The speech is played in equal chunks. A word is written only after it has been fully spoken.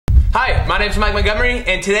Hi, my name is Mike Montgomery,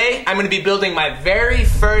 and today I'm going to be building my very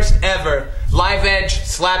first ever live edge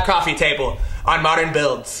slab coffee table on Modern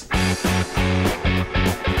Builds.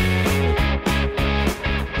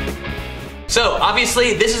 So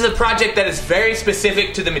obviously this is a project that is very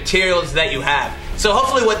specific to the materials that you have. So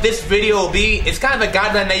hopefully what this video will be is kind of a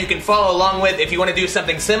guideline that you can follow along with if you want to do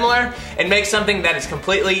something similar and make something that is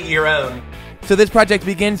completely your own. So this project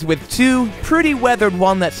begins with two pretty weathered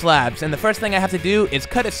walnut slabs, and the first thing I have to do is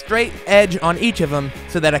cut a straight edge on each of them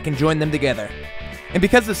so that I can join them together. And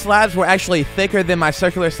because the slabs were actually thicker than my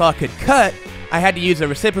circular saw could cut, I had to use a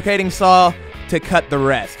reciprocating saw to cut the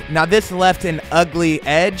rest. Now this left an ugly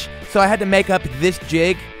edge, so I had to make up this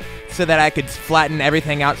jig so that I could flatten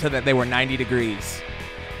everything out so that they were 90 degrees.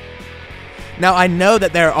 Now I know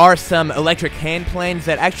that there are some electric hand planes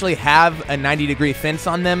that actually have a 90-degree fence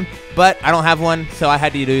on them, but I don't have one, so I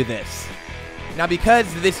had to do this. Now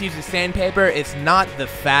because this uses sandpaper, it's not the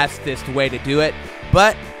fastest way to do it,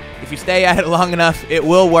 but if you stay at it long enough, it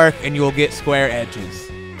will work and you will get square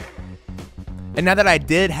edges. And now that I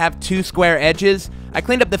did have two square edges, I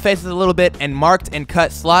cleaned up the faces a little bit and marked and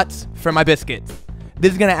cut slots for my biscuits.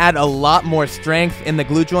 This is going to add a lot more strength in the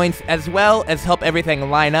glue joints as well as help everything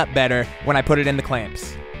line up better when I put it in the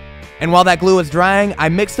clamps. And while that glue was drying, I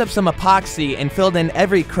mixed up some epoxy and filled in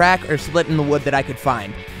every crack or slit in the wood that I could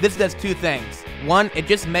find. This does two things. One, it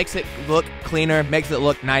just makes it look cleaner, makes it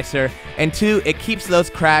look nicer, and two, it keeps those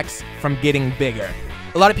cracks from getting bigger.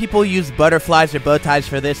 A lot of people use butterflies or bow ties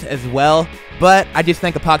for this as well, but I just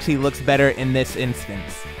think epoxy looks better in this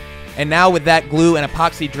instance. And now with that glue and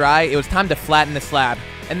epoxy dry, it was time to flatten the slab.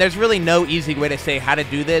 And there's really no easy way to say how to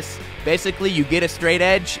do this. Basically, you get a straight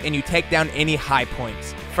edge and you take down any high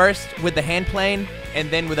points. First with the hand plane and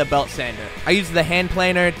then with a belt sander. I use the hand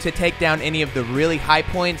planer to take down any of the really high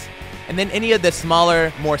points, and then any of the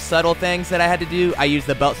smaller, more subtle things that I had to do, I use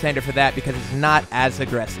the belt sander for that because it's not as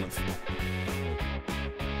aggressive.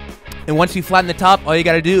 And once you flatten the top, all you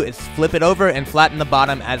gotta do is flip it over and flatten the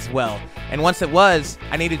bottom as well. And once it was,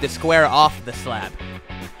 I needed to square off the slab.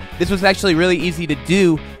 This was actually really easy to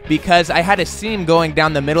do because I had a seam going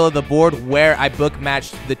down the middle of the board where I book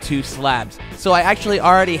matched the two slabs. So I actually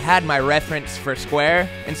already had my reference for square,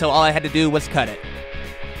 and so all I had to do was cut it.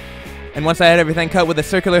 And once I had everything cut with a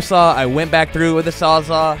circular saw, I went back through with a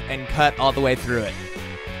sawzall and cut all the way through it.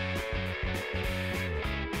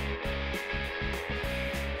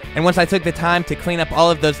 And once I took the time to clean up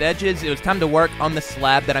all of those edges, it was time to work on the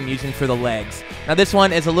slab that I'm using for the legs. Now this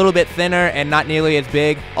one is a little bit thinner and not nearly as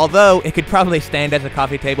big, although it could probably stand as a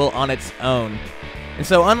coffee table on its own. And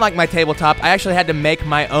so unlike my tabletop, I actually had to make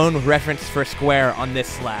my own reference for square on this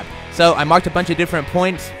slab. So I marked a bunch of different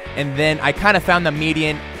points, and then I kind of found the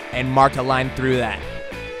median and marked a line through that.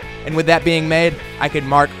 And with that being made, I could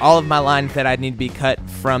mark all of my lines that I'd need to be cut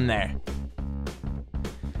from there.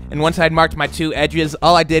 And once I'd marked my two edges,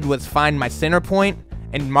 all I did was find my center point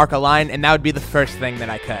and mark a line, and that would be the first thing that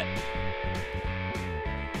I cut.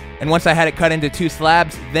 And once I had it cut into two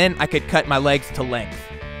slabs, then I could cut my legs to length.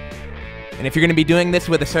 And if you're going to be doing this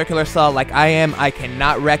with a circular saw like I am, I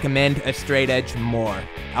cannot recommend a straight edge more.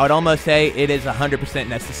 I would almost say it is 100%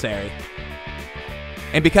 necessary.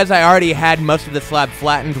 And because I already had most of the slab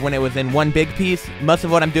flattened when it was in one big piece, most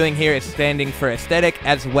of what I'm doing here is sanding for aesthetic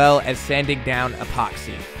as well as sanding down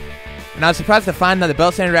epoxy. And I was surprised to find that the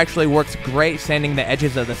belt sander actually works great sanding the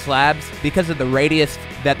edges of the slabs. Because of the radius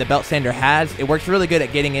that the belt sander has, it works really good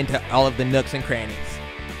at getting into all of the nooks and crannies.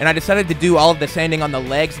 And I decided to do all of the sanding on the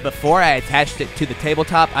legs before I attached it to the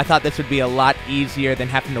tabletop. I thought this would be a lot easier than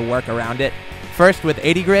having to work around it. First with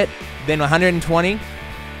 80 grit, then 120,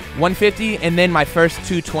 150, and then my first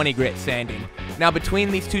 220 grit sanding. Now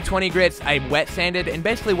between these 220 grits, I wet sanded, and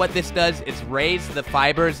basically what this does is raise the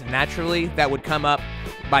fibers naturally that would come up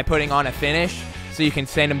by putting on a finish, so you can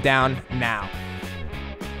sand them down now.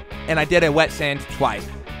 And I did a wet sand twice.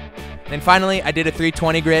 Then finally, I did a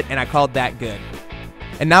 320 grit, and I called that good.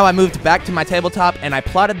 And now I moved back to my tabletop, and I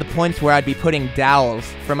plotted the points where I'd be putting dowels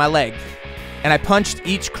for my legs. And I punched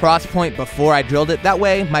each cross point before I drilled it, that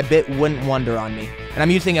way my bit wouldn't wander on me. And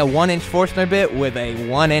I'm using a 1-inch Forstner bit with a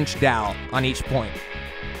 1-inch dowel on each point.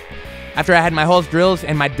 After I had my holes drilled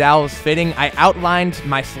and my dowels fitting, I outlined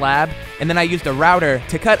my slab, and then I used a router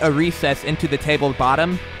to cut a recess into the table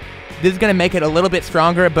bottom. This is going to make it a little bit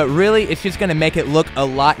stronger, but really it's just going to make it look a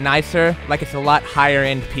lot nicer, like it's a lot higher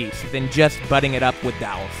end piece than just butting it up with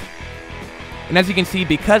dowels. And as you can see,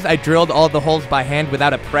 because I drilled all the holes by hand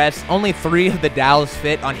without a press, only 3 of the dowels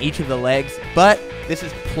fit on each of the legs, but this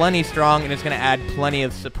is plenty strong and it's going to add plenty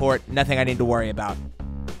of support, nothing I need to worry about.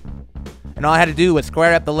 And all I had to do was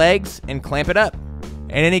square up the legs and clamp it up.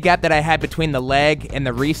 And any gap that I had between the leg and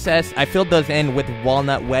the recess, I filled those in with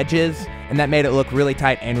walnut wedges, and that made it look really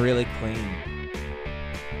tight and really clean.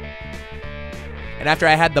 And after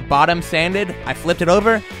I had the bottom sanded, I flipped it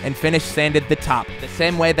over and finish sanded the top, the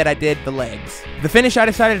same way that I did the legs. The finish I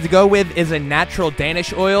decided to go with is a natural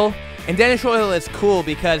Danish oil. And Danish oil is cool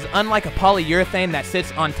because unlike a polyurethane that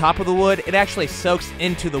sits on top of the wood, it actually soaks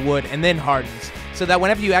into the wood and then hardens. So that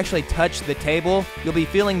whenever you actually touch the table, you'll be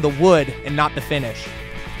feeling the wood and not the finish.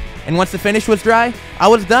 And once the finish was dry, I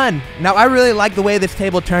was done. Now I really like the way this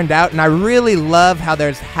table turned out, and I really love how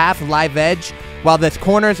there's half live edge while the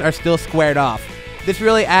corners are still squared off. This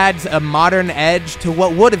really adds a modern edge to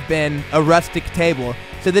what would have been a rustic table.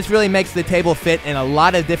 So this really makes the table fit in a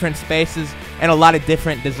lot of different spaces and a lot of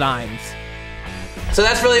different designs. So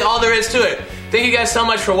that's really all there is to it. Thank you guys so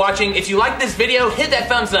much for watching. If you like this video, hit that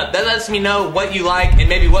thumbs up. That lets me know what you like and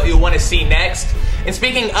maybe what you want to see next. And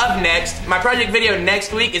speaking of next, my project video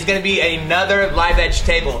next week is going to be another live edge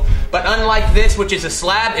table. But unlike this, which is a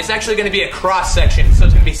slab, it's actually going to be a cross section. So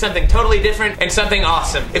it's going to be something totally different and something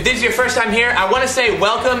awesome. If this is your first time here, I want to say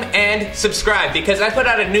welcome and subscribe, because I put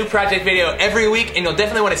out a new project video every week, and you'll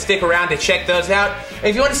definitely want to stick around to check those out. And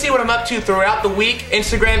if you want to see what I'm up to throughout the week,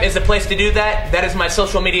 Instagram is the place to do that. That is my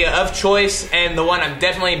social media of choice and the one I'm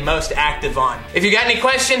definitely most active on. If you got any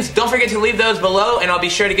questions, don't forget to leave those below and I'll be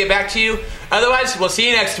sure to get back to you. Otherwise, we'll see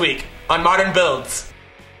you next week on Modern Builds.